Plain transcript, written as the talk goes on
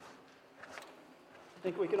I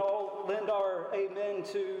think we can all lend our amen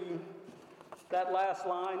to that last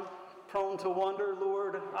line, prone to wonder,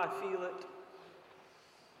 Lord, I feel it.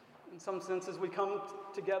 In some senses, we come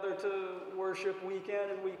together to worship week in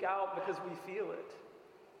and week out because we feel it.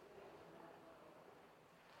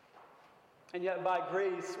 And yet by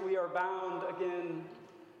grace, we are bound again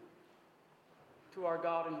to our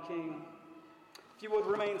God and King. If you would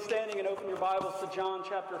remain standing and open your Bibles to John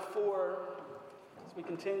chapter 4 as we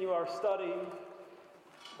continue our study of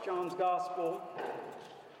John's Gospel.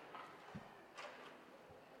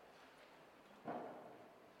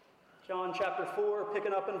 John chapter 4,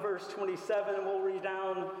 picking up in verse 27, and we'll read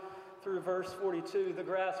down through verse 42. The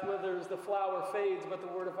grass withers, the flower fades, but the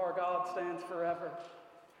word of our God stands forever.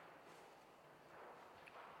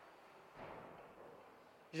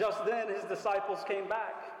 Just then his disciples came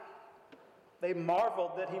back. They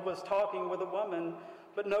marveled that he was talking with a woman,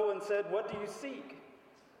 but no one said, "What do you seek?"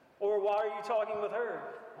 Or, "Why are you talking with her?"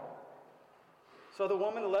 So the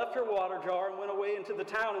woman left her water jar and went away into the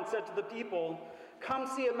town and said to the people, "Come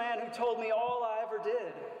see a man who told me all I ever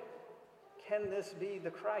did. Can this be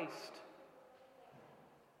the Christ?"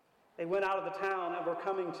 They went out of the town and were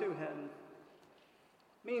coming to him.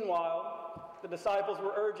 Meanwhile, the disciples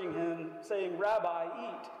were urging him, saying, "Rabbi,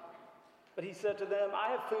 eat." But he said to them, "I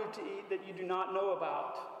have food to eat that you do not know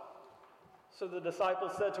about." So the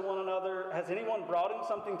disciples said to one another, "Has anyone brought him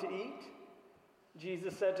something to eat?"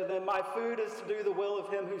 Jesus said to them, "My food is to do the will of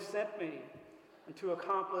him who sent me and to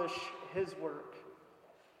accomplish his work.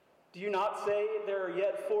 Do you not say there are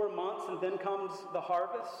yet 4 months and then comes the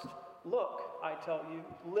harvest? Look, I tell you,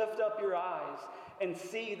 lift up your eyes and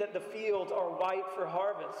see that the fields are white for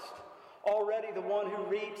harvest. Already the one who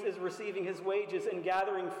reaps is receiving his wages and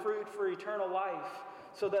gathering fruit for eternal life,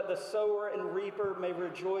 so that the sower and reaper may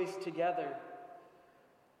rejoice together.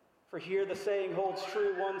 For here the saying holds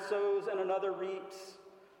true, one sows and another reaps.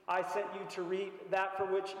 I sent you to reap that for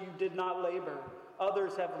which you did not labor.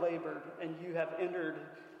 Others have labored, and you have entered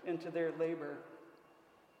into their labor."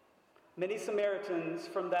 Many Samaritans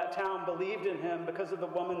from that town believed in him because of the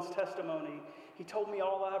woman's testimony. "He told me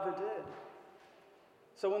all I ever did."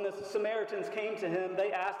 So when the Samaritans came to him,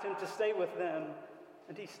 they asked him to stay with them,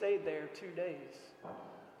 and he stayed there 2 days.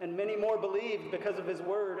 And many more believed because of his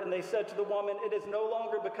word, and they said to the woman, "It is no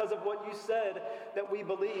longer because of what you said that we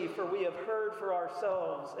believe, for we have heard for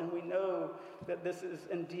ourselves, and we know that this is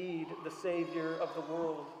indeed the Savior of the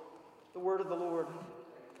world." The word of the Lord.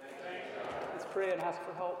 Let's pray and ask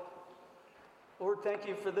for help. Lord, thank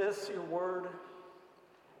you for this, your word.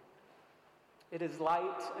 It is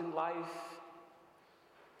light and life,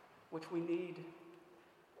 which we need.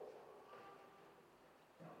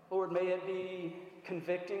 Lord, may it be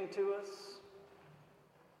convicting to us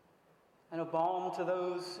and a balm to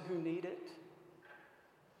those who need it.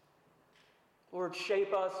 Lord,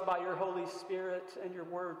 shape us by your Holy Spirit and your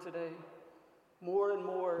word today, more and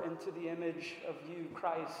more into the image of you,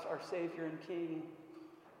 Christ, our Savior and King.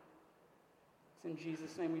 It's in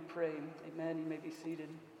Jesus' name we pray. Amen. You may be seated.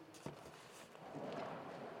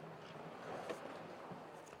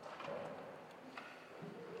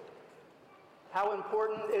 How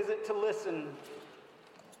important is it to listen?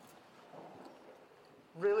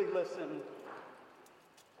 Really listen.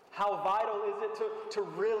 How vital is it to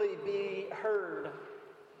really be heard?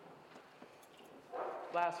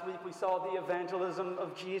 Last week we saw the evangelism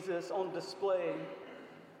of Jesus on display.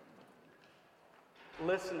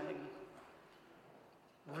 Listening.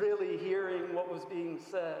 Really hearing what was being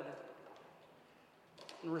said.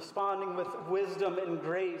 And responding with wisdom and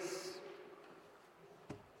grace.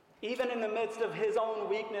 Even in the midst of his own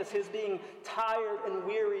weakness, his being tired and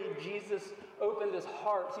weary, Jesus opened his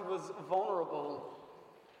heart. He was vulnerable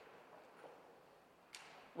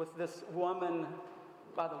with this woman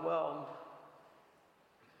by the well.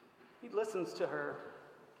 He listens to her.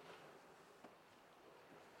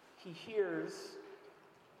 He hears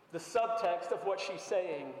the subtext of what she's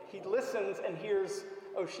saying. He listens and hears,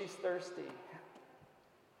 "Oh, she's thirsty.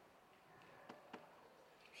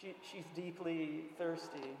 She's deeply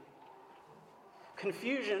thirsty."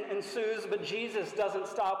 Confusion ensues, but Jesus doesn't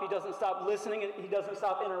stop. He doesn't stop listening. He doesn't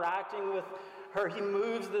stop interacting with her. He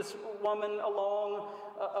moves this woman along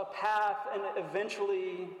a path and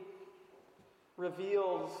eventually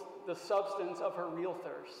reveals the substance of her real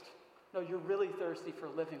thirst. No, you're really thirsty for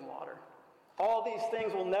living water. All these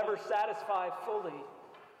things will never satisfy fully.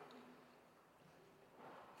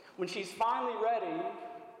 When she's finally ready,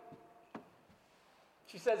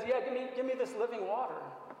 she says, "Yeah, give me this living water."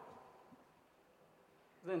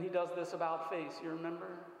 Then he does this about face, you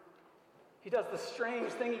remember? He does the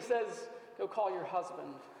strange thing. He says, "Go call your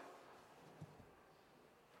husband."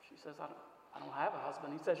 She says, I don't have a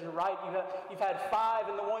husband. He says, you're right, you've had 5,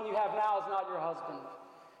 and the one you have now is not your husband.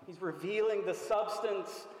 He's revealing the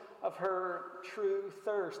substance of her true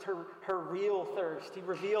thirst, her real thirst. He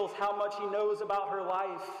reveals how much he knows about her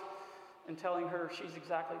life and telling her she's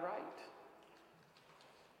exactly right.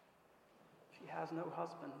 She has no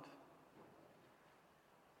husband.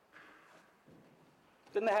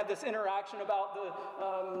 Then they have this interaction about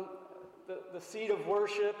the seat of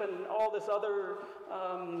worship and all this other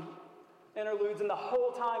interludes. And the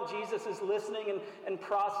whole time Jesus is listening and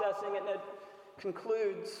processing it, and it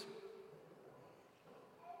concludes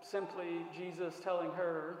simply Jesus telling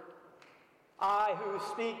her, I who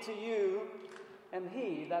speak to you am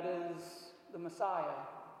he, that is the Messiah.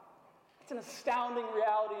 It's an astounding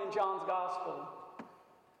reality in John's gospel.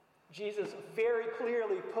 Jesus very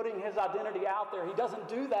clearly putting his identity out there. He doesn't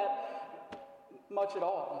do that much at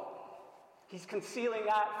all. He's concealing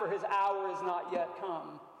that, for his hour is not yet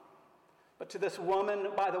come. But to this woman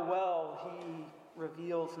by the well, he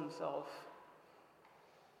reveals himself.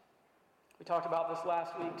 We talked about this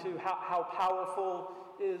last week too, how powerful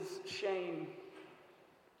is shame.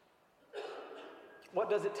 What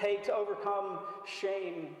does it take to overcome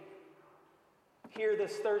shame? Here,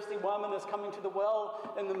 this thirsty woman is coming to the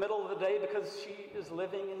well in the middle of the day because she is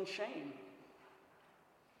living in shame.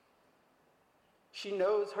 She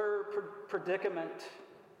knows her predicament.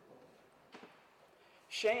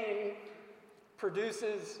 Shame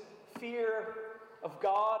produces fear of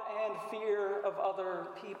God and fear of other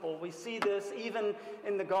people. We see this even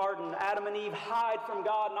in the garden. Adam and Eve hide from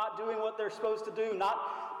God, not doing what they're supposed to do,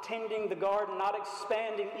 not tending the garden, not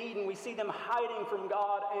expanding Eden. We see them hiding from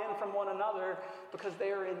God and from one another because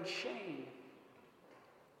they are in shame.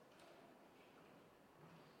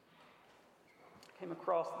 I came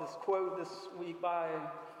across this quote this week by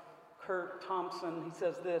Kurt Thompson. He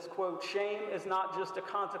says this, quote, shame is not just a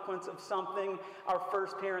consequence of something our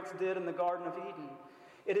first parents did in the Garden of Eden.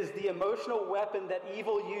 It is the emotional weapon that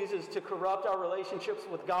evil uses to corrupt our relationships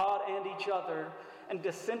with God and each other and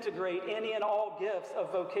disintegrate any and all gifts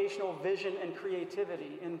of vocational vision and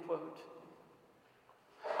creativity, end quote.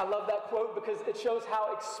 I love that quote because it shows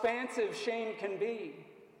how expansive shame can be.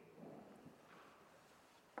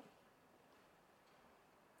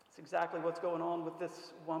 It's exactly what's going on with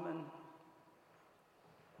this woman.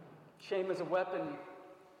 Shame is a weapon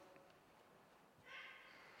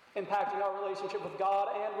impacting our relationship with God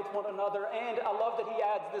and with one another. And I love that he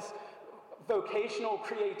adds this vocational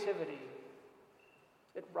creativity.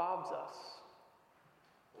 It robs us.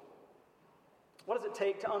 What does it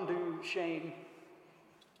take to undo shame?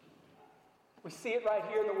 We see it right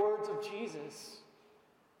here in the words of Jesus,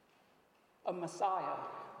 a Messiah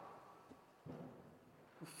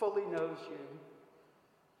who fully knows you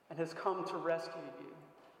and has come to rescue you.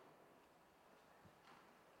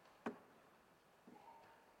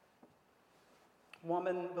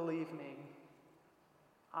 Woman, believe me,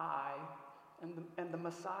 I am the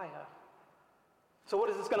Messiah. So what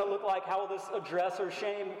is this going to look like? How will this address her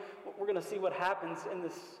shame? We're going to see what happens in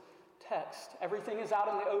this text. Everything is out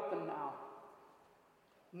in the open now.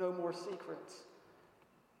 No more secrets.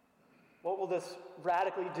 What will this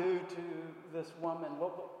radically do to this woman?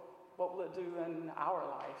 What will it do in our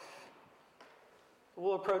life?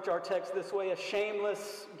 We'll approach our text this way: a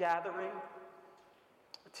shameless gathering,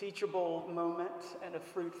 a teachable moment, and a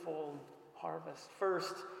fruitful harvest.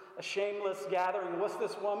 First, a shameless gathering. What's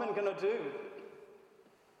this woman going to do?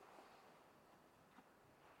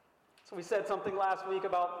 So we said something last week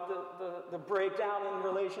about the breakdown in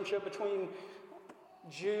relationship between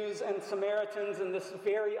Jews and Samaritans in this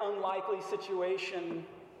very unlikely situation.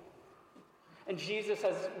 And Jesus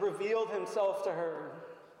has revealed himself to her.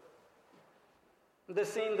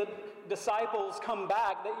 This scene, the disciples come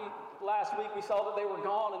back. Last week we saw that they were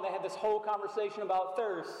gone and they had this whole conversation about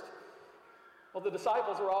thirst. Well, the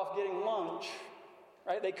disciples were off getting lunch,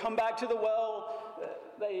 right? They come back to the well,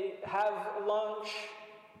 they have lunch,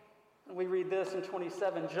 and we read this in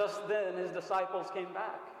 27. Just then his disciples came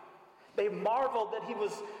back. They marveled that he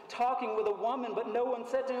was talking with a woman, but no one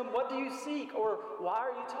said to him, "What do you seek?" or "Why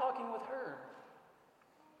are you talking with her?"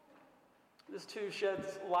 This too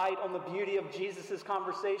sheds light on the beauty of Jesus'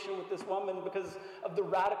 conversation with this woman because of the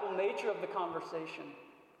radical nature of the conversation.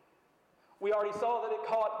 We already saw that it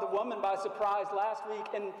caught the woman by surprise last week,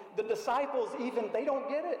 and the disciples even, they don't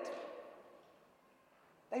get it.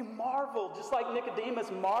 They marveled, just like Nicodemus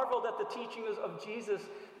marveled at the teachings of Jesus.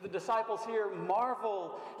 The disciples here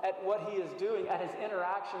marvel at what he is doing, at his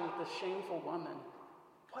interaction with this shameful woman.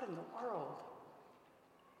 What in the world?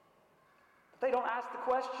 They don't ask the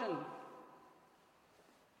question.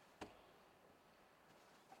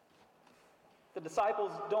 The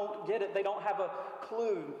disciples don't get it. They don't have a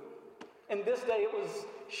clue. In this day, it was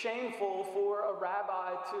shameful for a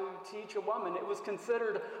rabbi to teach a woman. It was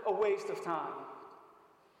considered a waste of time.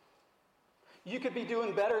 You could be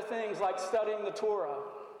doing better things like studying the Torah.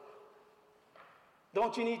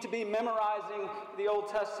 Don't you need to be memorizing the Old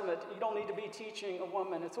Testament? You don't need to be teaching a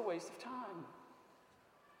woman. It's a waste of time.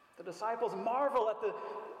 The disciples marvel at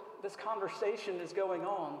this conversation is going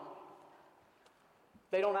on.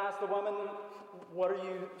 They don't ask the woman, what are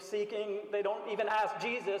you seeking? They don't even ask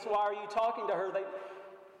Jesus, why are you talking to her?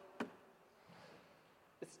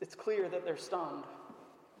 It's clear that they're stunned.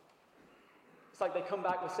 It's like they come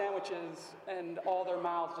back with sandwiches and all their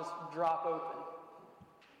mouths just drop open.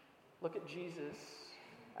 Look at Jesus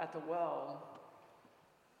at the well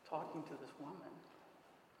talking to this woman.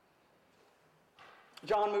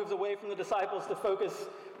 John moves away from the disciples to focus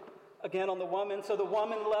again on the woman. So the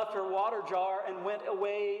woman left her water jar and went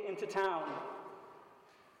away into town.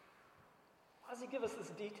 Why does he give us this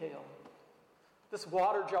detail? This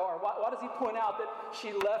water jar. Why does he point out that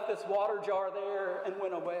she left this water jar there and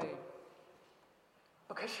went away?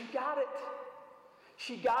 Because she got it.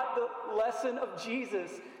 She got the lesson of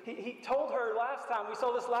Jesus. He told her last time, we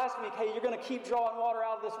saw this last week, hey, you're going to keep drawing water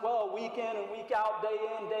out of this well week in and week out, day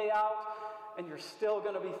in, day out, and you're still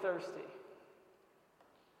going to be thirsty.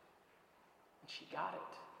 And she got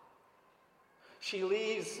it. She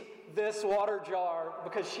leaves this water jar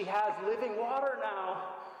because she has living water now.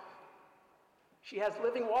 She has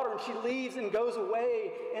living water, and she leaves and goes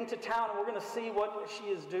away into town, and we're going to see what she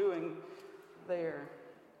is doing there.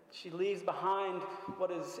 She leaves behind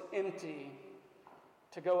what is empty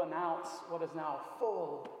to go announce what is now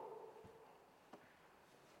full.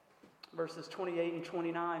 Verses 28 and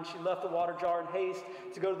 29, she left the water jar in haste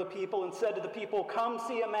to go to the people and said to the people, come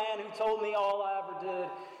see a man who told me all I ever did.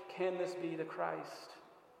 Can this be the Christ?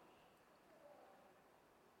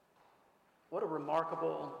 What a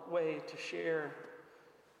remarkable way to share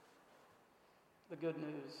the good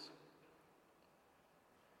news.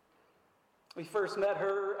 We first met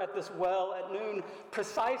her at this well at noon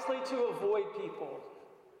precisely to avoid people.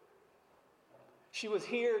 She was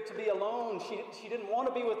here to be alone. She didn't want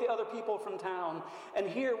to be with the other people from town. And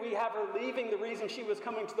here we have her leaving the reason she was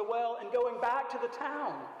coming to the well and going back to the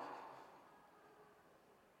town.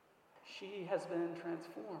 She has been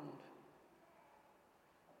transformed.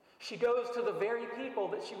 She goes to the very people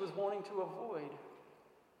that she was wanting to avoid.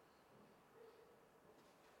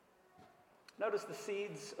 Notice the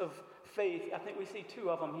seeds of faith. I think we see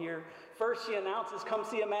two of them here. First, she announces, come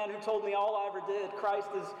see a man who told me all I ever did. Christ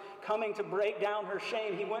is coming to break down her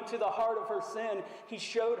shame. He went to the heart of her sin. He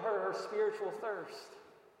showed her spiritual thirst.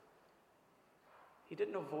 He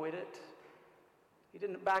didn't avoid it. He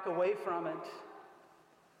didn't back away from it.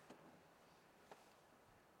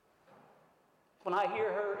 When I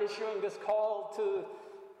hear her issuing this call to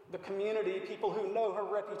the community, people who know her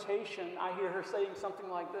reputation, I hear her saying something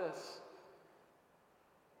like this.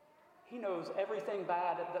 He knows everything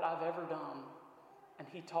bad that I've ever done, and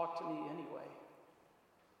he talked to me anyway.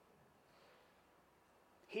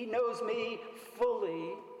 He knows me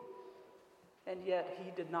fully, and yet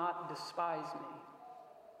he did not despise me.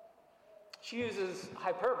 She uses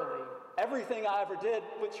hyperbole. Everything I ever did,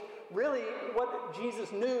 which really what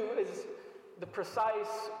Jesus knew is the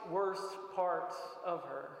precise worst parts of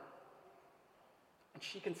her. And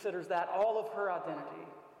she considers that all of her identity.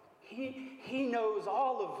 He knows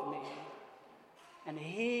all of me, and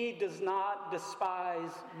he does not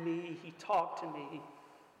despise me. He talked to me.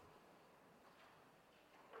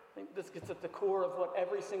 I think this gets at the core of what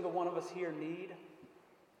every single one of us here need.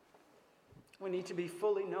 We need to be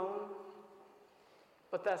fully known,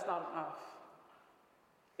 but that's not enough.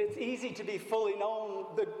 It's easy to be fully known,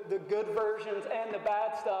 the good versions and the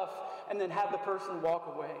bad stuff, and then have the person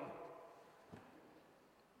walk away.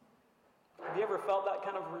 Have you ever felt that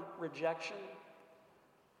kind of rejection?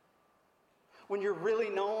 When you're really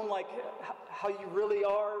known, like how you really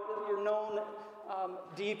are, you're known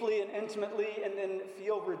deeply and intimately, and then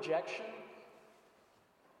feel rejection?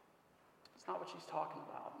 It's not what she's talking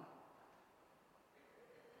about.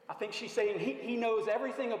 I think she's saying he knows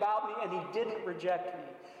everything about me, and he didn't reject me.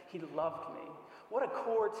 He loved me. What a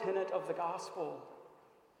core tenet of the gospel.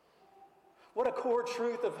 What a core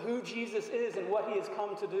truth of who Jesus is and what he has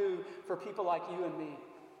come to do for people like you and me.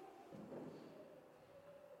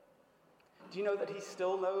 Do you know that he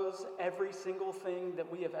still knows every single thing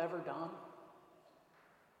that we have ever done?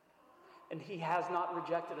 And he has not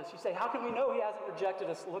rejected us. You say, how can we know he hasn't rejected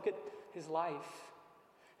us? Look at his life,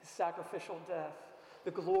 his sacrificial death,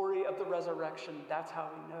 the glory of the resurrection. That's how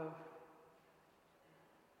we know.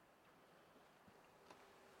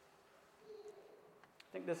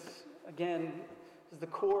 I think this, again, is the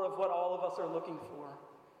core of what all of us are looking for.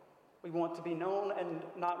 We want to be known and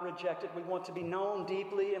not rejected. We want to be known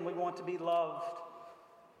deeply, and we want to be loved.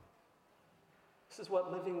 This is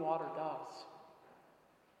what living water does.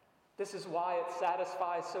 This is why it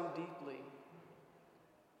satisfies so deeply.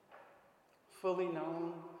 Fully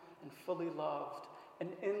known and fully loved. An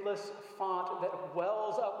endless font that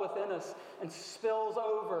wells up within us and spills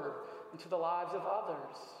over into the lives of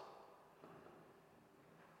others.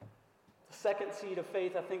 The second seed of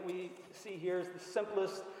faith I think we see here is the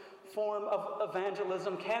simplest form of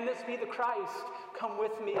evangelism. Can this be the Christ? Come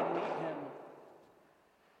with me and meet him.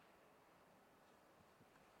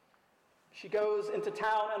 She goes into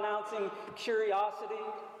town announcing curiosity.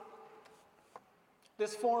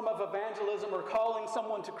 This form of evangelism, or calling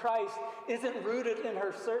someone to Christ, isn't rooted in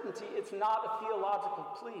her certainty. It's not a theological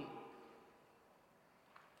plea.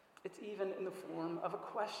 It's even in the form of a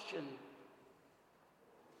question.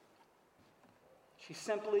 She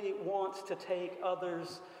simply wants to take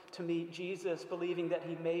others to meet Jesus, believing that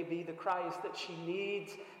he may be the Christ that she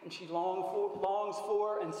needs and she longs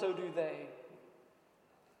for, and so do they.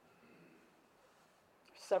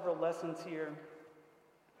 Several lessons here.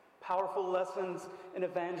 Powerful lessons in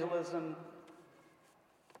evangelism.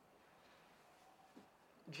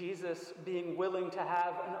 Jesus being willing to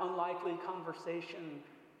have an unlikely conversation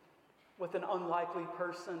with an unlikely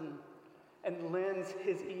person and lends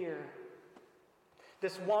his ear.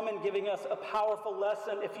 This woman giving us a powerful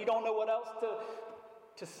lesson. If you don't know what else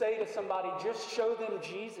to say to somebody, just show them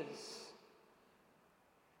Jesus.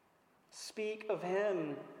 Speak of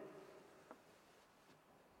him.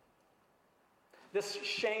 This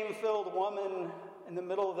shame-filled woman in the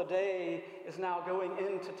middle of the day is now going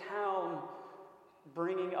into town,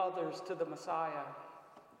 bringing others to the Messiah.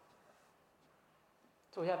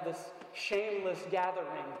 So we have this shameless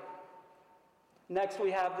gathering. Next,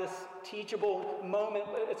 we have this teachable moment.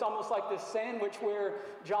 It's almost like this sandwich where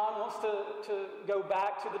John wants to go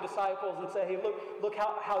back to the disciples and say, hey, look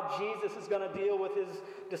how Jesus is going to deal with his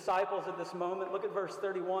disciples at this moment. Look at verse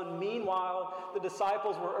 31. Meanwhile, the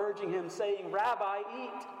disciples were urging him, saying, Rabbi,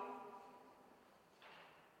 eat.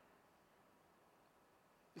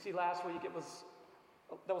 You see, last week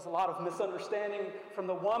there was a lot of misunderstanding from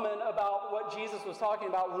the woman about what Jesus was talking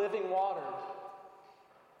about, living water.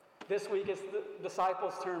 This week it's the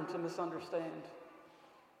disciples' turn to misunderstand.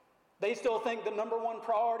 They still think the number one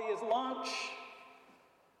priority is lunch.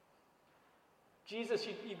 Jesus,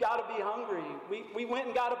 you got to be hungry. We went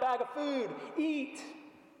and got a bag of food. Eat.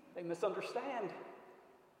 They misunderstand.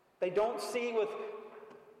 They don't see with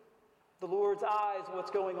the Lord's eyes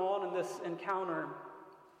what's going on in this encounter.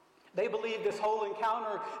 They believe this whole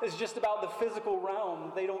encounter is just about the physical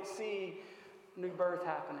realm. They don't see new birth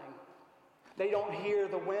happening. They don't hear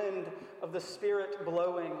the wind of the Spirit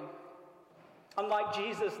blowing. Unlike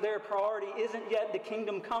Jesus, their priority isn't yet the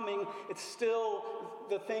kingdom coming. It's still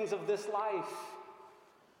the things of this life.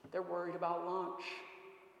 They're worried about lunch.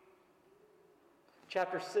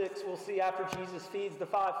 Chapter 6, we'll see after Jesus feeds the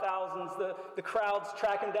 5,000s, the crowds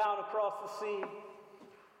tracking down across the sea,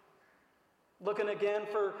 looking again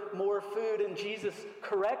for more food, and Jesus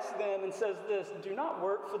corrects them and says this, do not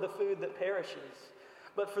work for the food that perishes,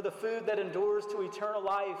 but for the food that endures to eternal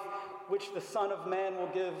life, which the Son of Man will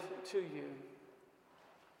give to you.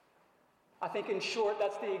 I think in short,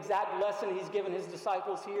 that's the exact lesson he's given his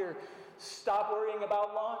disciples here. Stop worrying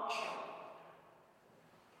about lunch.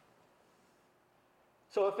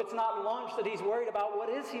 So if it's not lunch that he's worried about, what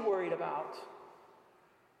is he worried about?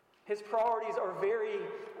 His priorities are very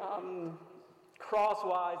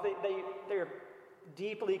crosswise. They're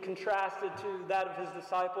deeply contrasted to that of his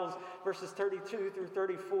disciples, verses 32 through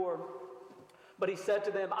 34. But he said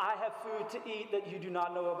to them, I have food to eat that you do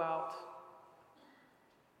not know about.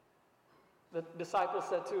 The disciples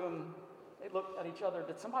said to him, they looked at each other,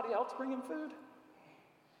 did somebody else bring him food?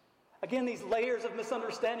 Again, these layers of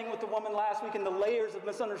misunderstanding with the woman last week and the layers of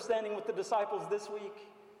misunderstanding with the disciples this week.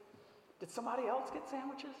 Did somebody else get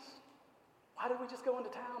sandwiches? Why did we just go into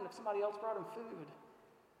town if somebody else brought him food?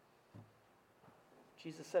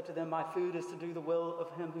 Jesus said to them, my food is to do the will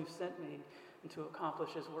of him who sent me and to accomplish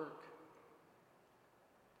his work.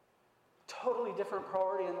 Totally different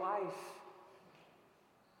priority in life.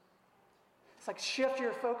 It's like shift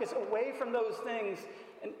your focus away from those things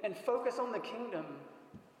and focus on the kingdom.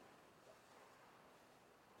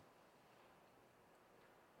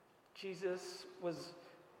 Jesus was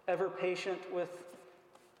ever patient with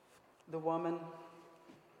the woman.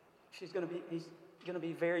 He's going to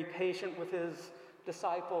be very patient with his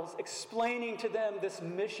disciples, explaining to them this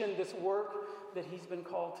mission, this work that he's been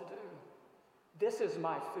called to do. This is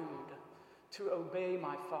my food. to obey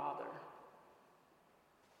my Father.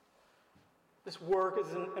 This work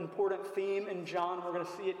is an important theme in John. We're going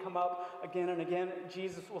to see it come up again and again.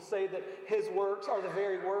 Jesus will say that his works are the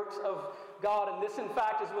very works of God. And this, in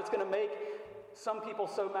fact, is what's going to make some people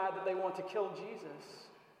so mad that they want to kill Jesus.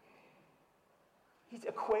 He's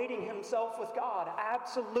equating himself with God.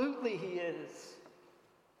 Absolutely he is.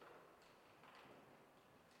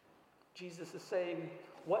 Jesus is saying,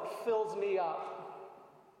 what fills me up,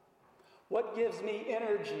 what gives me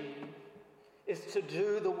energy, is to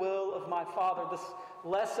do the will of my Father. This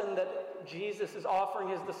lesson that Jesus is offering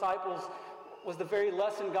his disciples was the very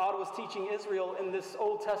lesson God was teaching Israel in this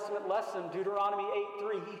Old Testament lesson, Deuteronomy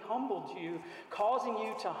 8:3. He humbled you, causing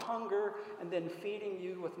you to hunger and then feeding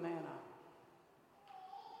you with manna.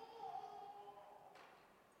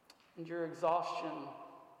 And your exhaustion,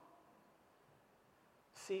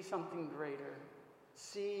 see something greater.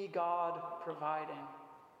 See God providing.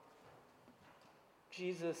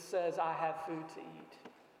 Jesus says, I have food to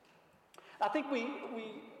eat. I think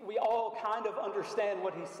we all kind of understand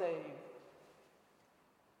what he's saying.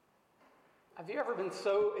 Have you ever been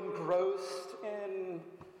so engrossed in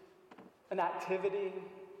an activity,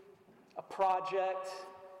 a project,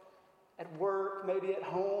 at work, maybe at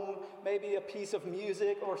home, maybe a piece of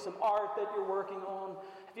music or some art that you're working on?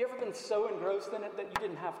 Have you ever been so engrossed in it that you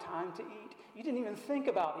didn't have time to eat? You didn't even think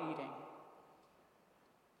about eating.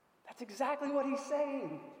 That's exactly what he's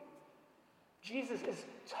saying. Jesus is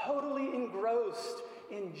totally engrossed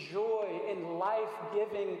in joy, in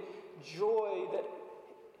life-giving joy, that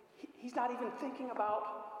he's not even thinking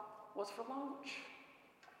about what's for lunch.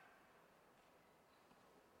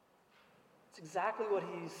 It's exactly what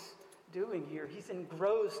he's doing here. He's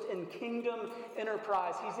engrossed in kingdom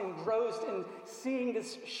enterprise. He's engrossed in seeing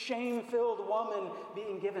this shame-filled woman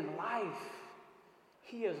being given life.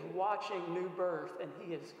 He is watching new birth, and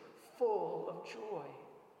he is full of joy.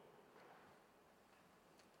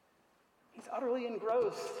 He's utterly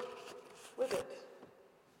engrossed with it.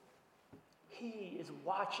 He is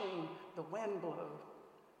watching the wind blow.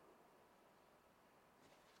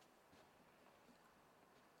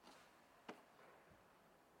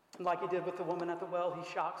 And like he did with the woman at the well,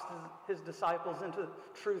 he shocks his disciples into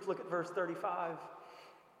truth. Look at verse 35.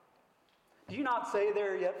 Do you not say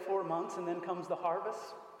there are yet 4 months and then comes the harvest?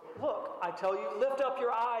 Look, I tell you, lift up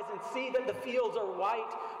your eyes and see that the fields are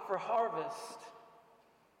white for harvest.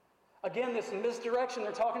 Again, this misdirection.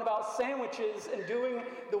 They're talking about sandwiches and doing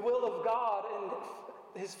the will of God and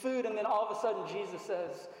his food, and then all of a sudden Jesus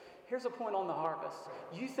says, here's a point on the harvest.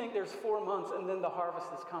 You think there's 4 months and then the harvest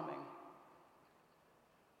is coming.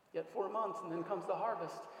 Yet 4 months and then comes the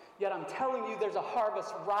harvest. Yet I'm telling you there's a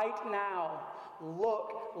harvest right now.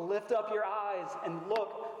 Look, lift up your eyes and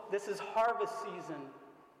look, this is harvest season.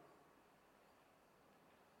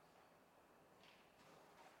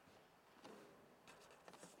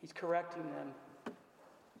 He's correcting them.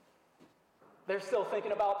 They're still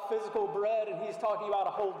thinking about physical bread, and he's talking about a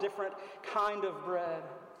whole different kind of bread.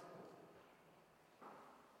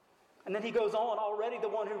 And then he goes on, already the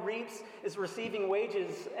one who reaps is receiving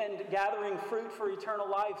wages and gathering fruit for eternal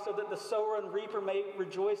life, so that the sower and reaper may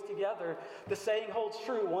rejoice together. The saying holds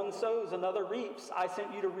true, one sows, another reaps. I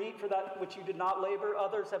sent you to reap for that which you did not labor.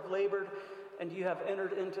 Others have labored, and you have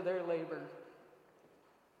entered into their labor.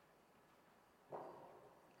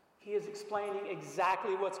 He is explaining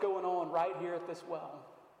exactly what's going on right here at this well.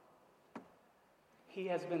 He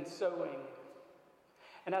has been sowing.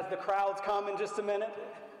 And as the crowds come in just a minute,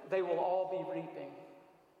 they will all be reaping.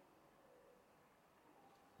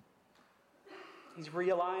 He's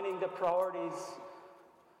realigning the priorities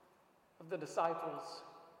of the disciples.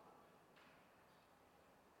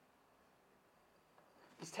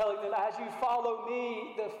 He's telling them, as you follow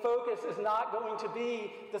me, the focus is not going to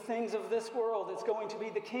be the things of this world. It's going to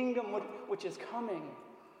be the kingdom which is coming.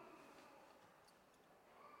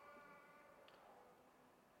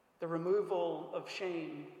 The removal of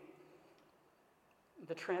shame,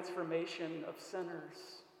 the transformation of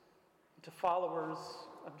sinners into followers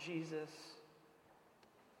of Jesus.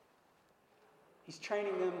 He's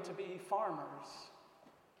training them to be farmers,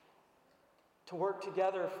 to work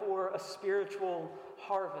together for a spiritual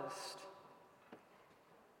harvest.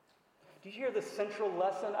 Do you hear the central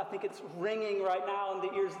lesson? I think it's ringing right now in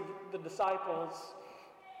the ears of the disciples.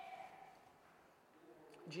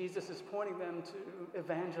 Jesus is pointing them to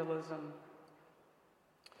evangelism,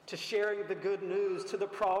 to sharing the good news, to the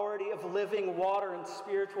priority of living water and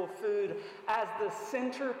spiritual food as the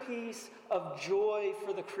centerpiece of joy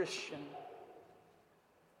for the Christian.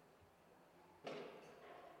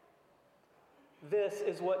 This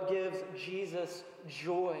is what gives Jesus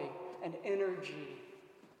joy and energy.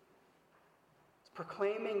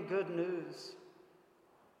 proclaiming good news.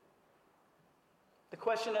 The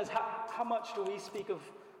question is, how much do we speak of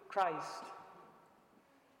Christ?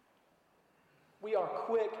 We are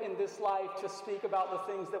quick in this life to speak about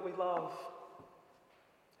the things that we love.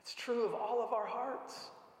 It's true of all of our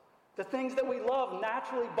hearts. The things that we love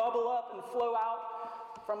naturally bubble up and flow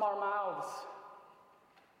out from our mouths.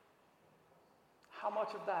 How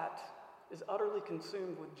much of that is utterly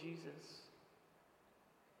consumed with Jesus?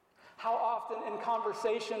 How often in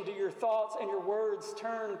conversation do your thoughts and your words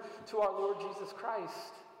turn to our Lord Jesus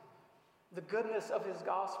Christ, the goodness of his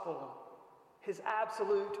gospel, his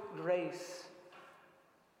absolute grace?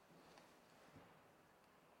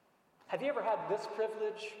 Have you ever had this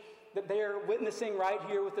privilege that they're witnessing right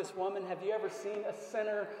here with this woman? Have you ever seen a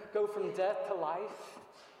sinner go from death to life?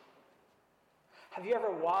 Have you ever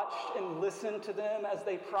watched and listened to them as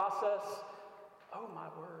they process, oh my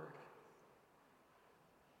word,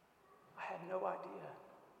 I had no idea.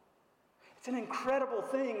 It's an incredible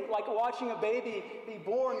thing, like watching a baby be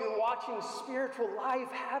born. You're watching spiritual life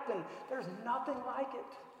happen. There's nothing like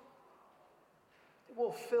it. It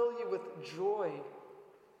will fill you with joy.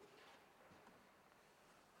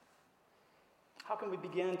 How can we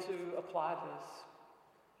begin to apply this?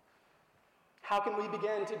 How can we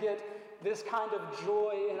begin to get this kind of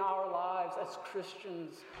joy in our lives as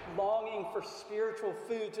Christians, longing for spiritual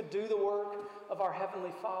food to do the work of our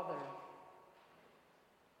Heavenly Father?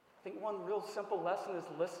 I think one real simple lesson is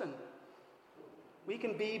listen. We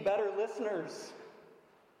can be better listeners.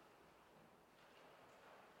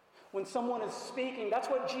 When someone is speaking, that's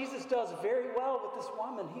what Jesus does very well with this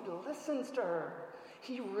woman. He listens to her.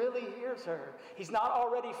 He really hears her. He's not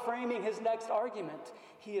already framing his next argument.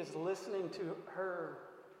 He is listening to her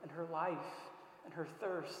and her life and her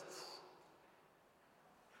thirsts.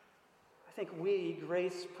 I think we,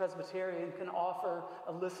 Grace Presbyterian, can offer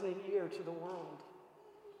a listening ear to the world.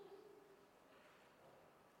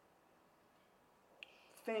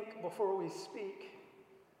 Think before we speak.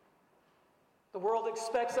 The world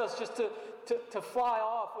expects us just to fly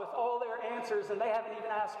off with all their answers, and they haven't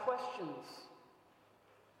even asked questions.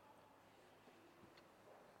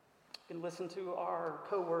 We can listen to our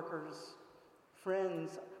coworkers,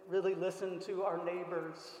 friends, really listen to our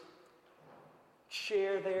neighbors,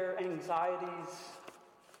 share their anxieties.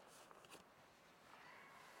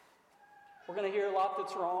 We're going to hear a lot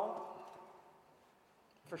that's wrong,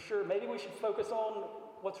 for sure. Maybe we should focus on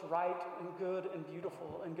what's right and good and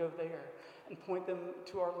beautiful and go there and point them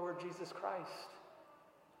to our Lord Jesus Christ.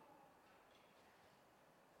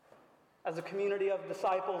 As a community of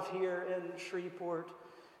disciples here in Shreveport,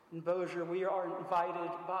 in Bossier, we are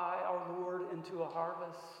invited by our Lord into a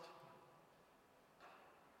harvest.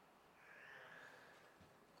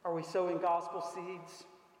 Are we sowing gospel seeds?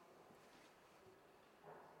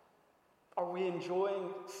 Are we enjoying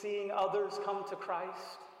seeing others come to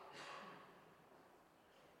Christ?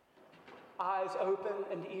 Eyes open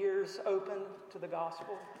and ears open to the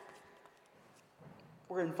gospel.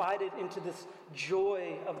 We're invited into this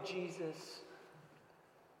joy of Jesus.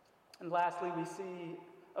 And lastly, we see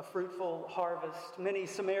a fruitful harvest. Many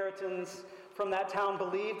Samaritans from that town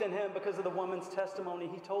believed in him because of the woman's testimony.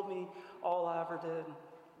 He told me all I ever did.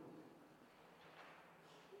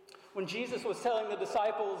 When Jesus was telling the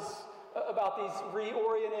disciples about these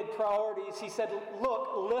reoriented priorities, he said,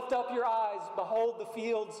 look, lift up your eyes, behold, the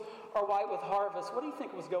fields are white with harvest. What do you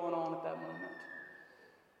think was going on at that moment?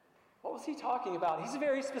 What was he talking about? He's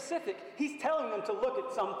very specific. He's telling them to look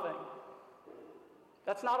at something.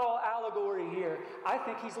 That's not all allegory here. I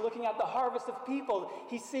think he's looking at the harvest of people.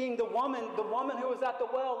 He's seeing the woman who was at the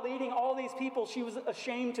well, leading all these people she was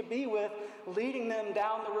ashamed to be with, leading them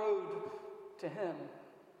down the road to him.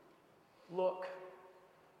 Look.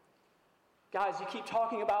 Guys, you keep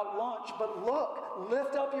talking about lunch, but look,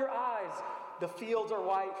 lift up your eyes. The fields are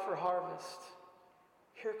white for harvest.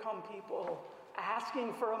 Here come people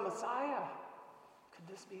asking for a Messiah. Could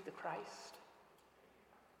this be the Christ?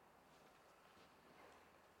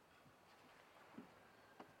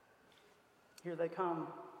 Here they come.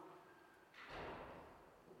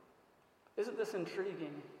 Isn't this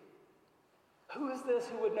intriguing? Who is this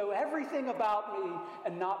who would know everything about me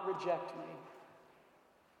and not reject me?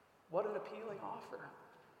 What an appealing offer.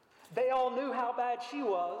 They all knew how bad she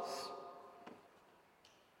was.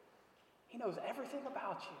 He knows everything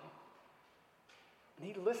about you. And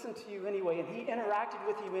he listened to you anyway, and he interacted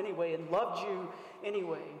with you anyway, and loved you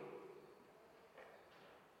anyway.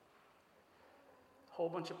 Whole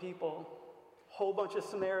bunch of people, whole bunch of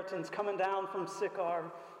Samaritans coming down from Sychar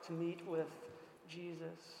to meet with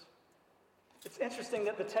Jesus. It's interesting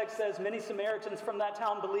that the text says many Samaritans from that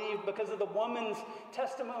town believed because of the woman's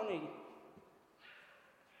testimony.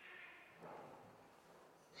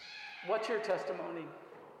 What's your testimony?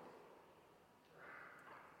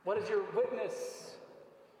 What is your witness?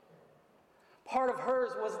 Part of hers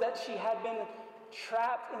was that she had been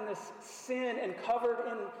trapped in this sin and covered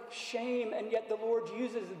in shame, and yet the Lord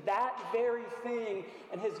uses that very thing,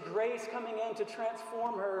 and His grace coming in to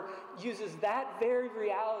transform her uses that very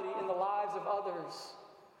reality in the lives of others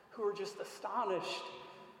who are just astonished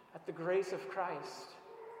at the grace of Christ.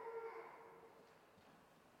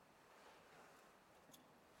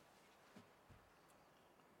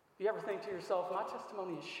 You ever think to yourself, my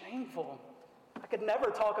testimony is shameful. I could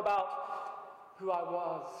never talk about who I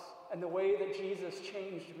was and the way that Jesus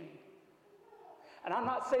changed me. And I'm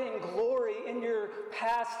not saying glory in your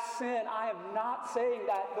past sin. I am not saying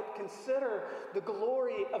that, but consider the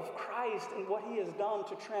glory of Christ and what He has done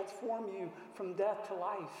to transform you from death to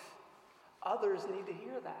life. Others need to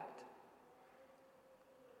hear that.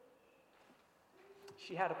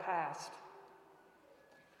 She had a past.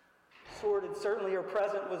 Sordid. Certainly her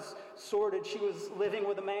present was sordid. She was living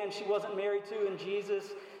with a man she wasn't married to, and Jesus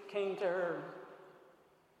came to her.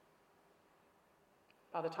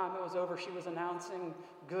 By the time it was over, she was announcing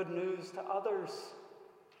good news to others.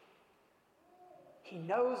 He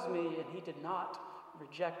knows me, and He did not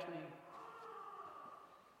reject me.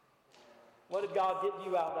 What did God get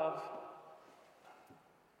you out of?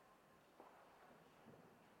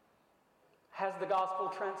 Has the gospel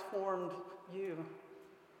transformed you?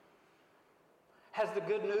 Has the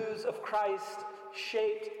good news of Christ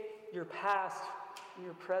shaped your past and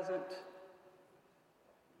your present?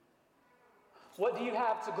 What do you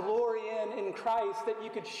have to glory in Christ that you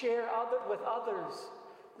could share with others?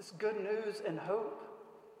 This good news and hope.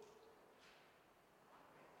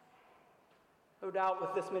 No doubt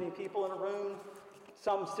with this many people in a room,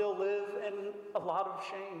 some still live in a lot of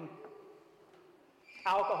shame.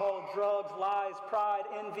 Alcohol, drugs, lies, pride,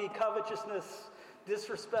 envy, covetousness,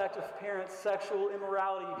 disrespect of parents, sexual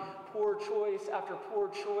immorality, poor choice after poor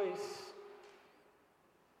choice.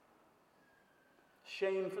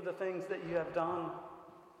 Shame for the things that you have done.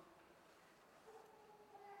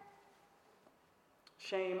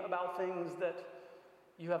 Shame about things that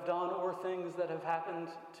you have done or things that have happened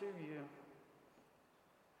to you.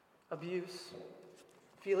 Abuse,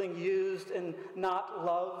 feeling used and not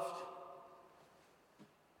loved.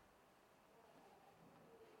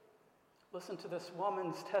 Listen to this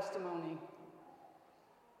woman's testimony.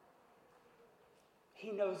 He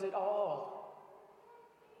knows it all.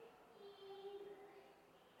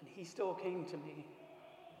 And He still came to me.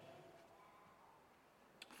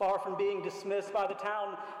 Far from being dismissed by the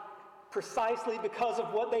town precisely because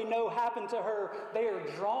of what they know happened to her, they are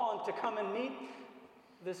drawn to come and meet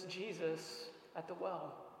this Jesus at the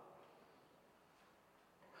well.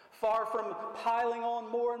 Far from piling on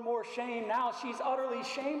more and more shame, now she's utterly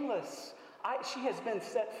shameless. She has been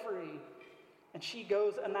set free. And she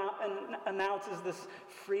goes and announces this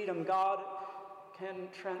freedom. God can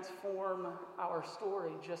transform our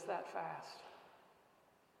story just that fast.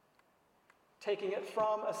 Taking it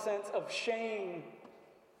from a sense of shame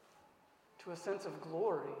to a sense of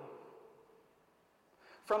glory.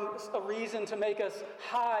 From a reason to make us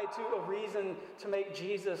high to a reason to make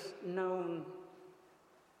Jesus known.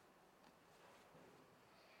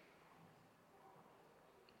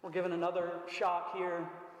 We're given another shock here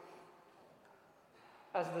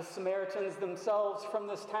as the Samaritans themselves from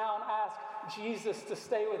this town ask Jesus to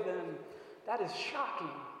stay with them. That is shocking.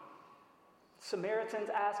 Samaritans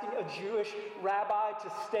asking a Jewish rabbi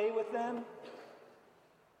to stay with them.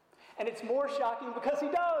 And it's more shocking because He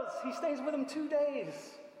does. He stays with them 2 days.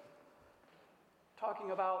 Talking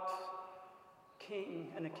about king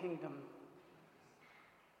and a kingdom.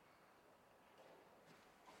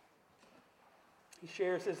 He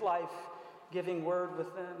shares His life-giving word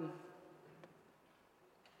with them.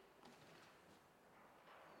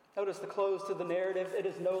 Notice the close to the narrative. It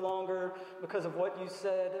is no longer because of what you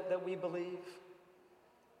said that we believe.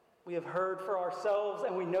 We have heard for ourselves,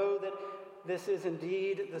 and we know that this is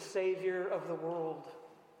indeed the Savior of the world.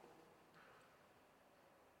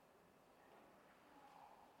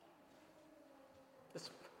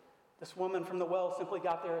 This woman from the well simply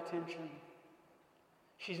got their attention.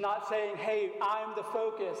 She's not saying, hey, I'm the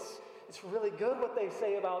focus. It's really good what they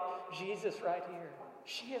say about Jesus right here.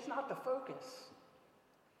 She is not the focus.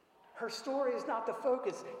 Her story is not the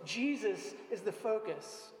focus. Jesus is the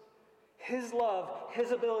focus. His love,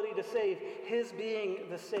 His ability to save, His being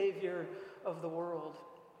the Savior of the world.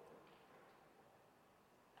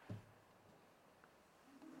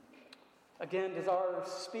 Again, does our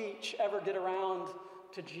speech ever get around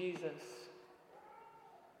to Jesus?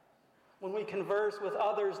 When we converse with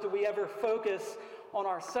others, do we ever focus on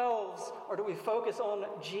ourselves, or do we focus on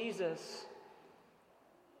Jesus?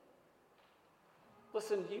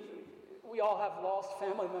 Listen, we all have lost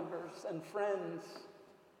family members and friends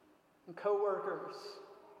and co-workers,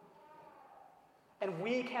 and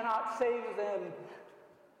we cannot save them.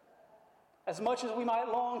 As much as we might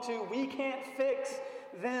long to, we can't fix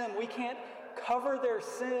them. We can't cover their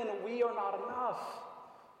sin. We are not enough.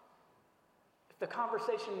 If the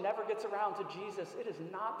conversation never gets around to Jesus, it is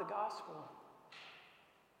not the gospel.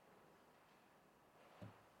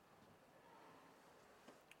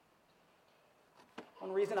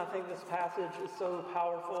 One reason I think this passage is so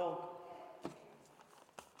powerful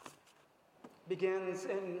begins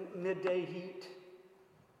in midday heat.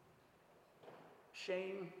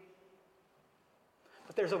 Shame.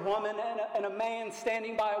 But there's a woman and a man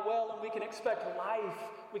standing by a well, and we can expect life.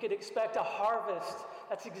 We can expect a harvest.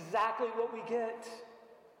 That's exactly what we get.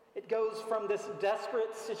 It goes from this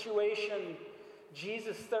desperate situation,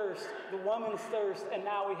 Jesus' thirst, the woman's thirst, and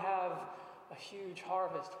now we have a huge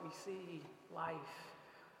harvest. We see life.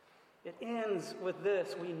 It ends with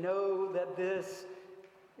this. We know that this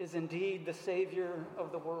is indeed the Savior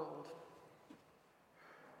of the world.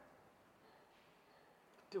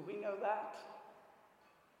 Do we know that?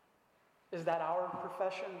 Is that our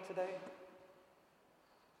profession today?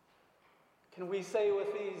 Can we say with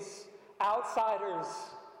these outsiders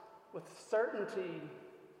with certainty,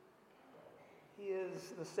 He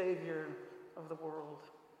is the Savior of the world?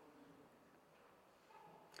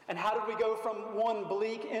 And how did we go from one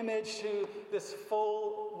bleak image to this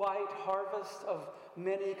full white harvest of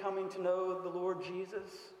many coming to know the Lord Jesus?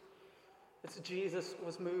 It's Jesus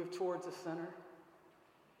was moved towards a sinner.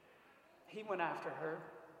 He went after her.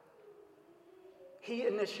 He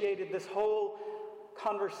initiated this whole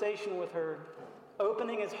conversation with her,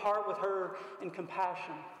 opening his heart with her in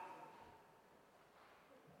compassion.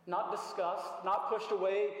 Not disgust, not pushed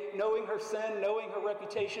away, knowing her sin, knowing her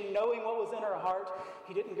reputation, knowing what was in her heart.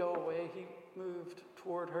 He didn't go away. He moved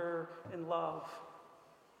toward her in love.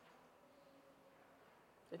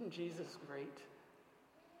 Isn't Jesus great?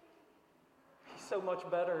 He's so much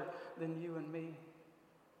better than you and me.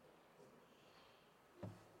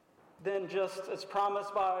 Then, just as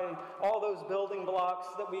promised by all those building blocks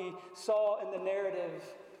that we saw in the narrative,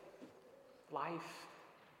 life.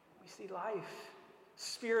 We see life.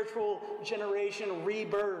 Spiritual generation,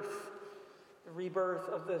 rebirth. The rebirth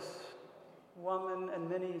of this woman and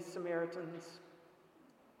many Samaritans.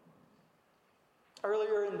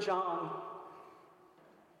 Earlier in John,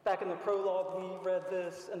 back in the prologue, we read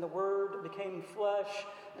this, and the Word became flesh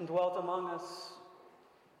and dwelt among us.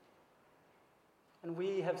 And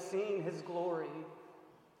we have seen His glory,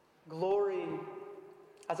 glory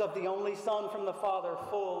as of the only Son from the Father,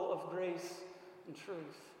 full of grace and truth.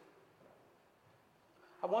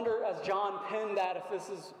 I wonder, as John penned that, if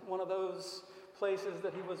this is one of those places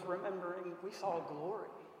that he was remembering. We saw glory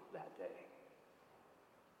that day.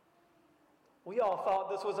 We all thought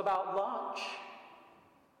this was about lunch.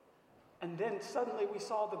 And then suddenly we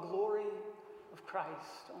saw the glory of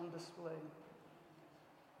Christ on display.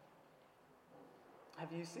 Have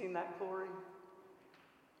you seen that glory?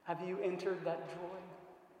 Have you entered that joy?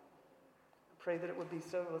 I pray that it would be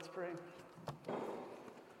so. Let's pray.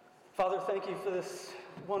 Father, thank you for this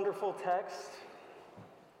wonderful text.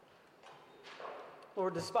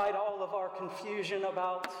 Lord, despite all of our confusion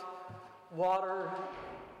about water,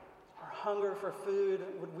 our hunger for food,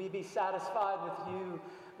 would we be satisfied with you,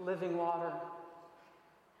 living water?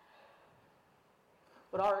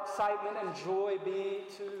 Would our excitement and joy be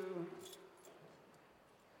to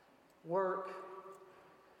work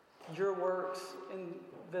your works in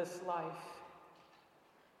this life?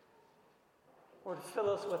 Or to fill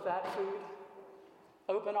us with that food.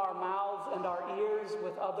 Open our mouths and our ears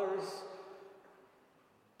with others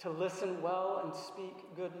to listen well and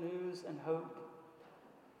speak good news and hope.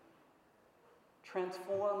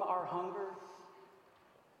 Transform our hunger.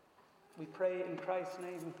 We pray in Christ's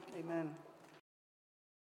name. Amen.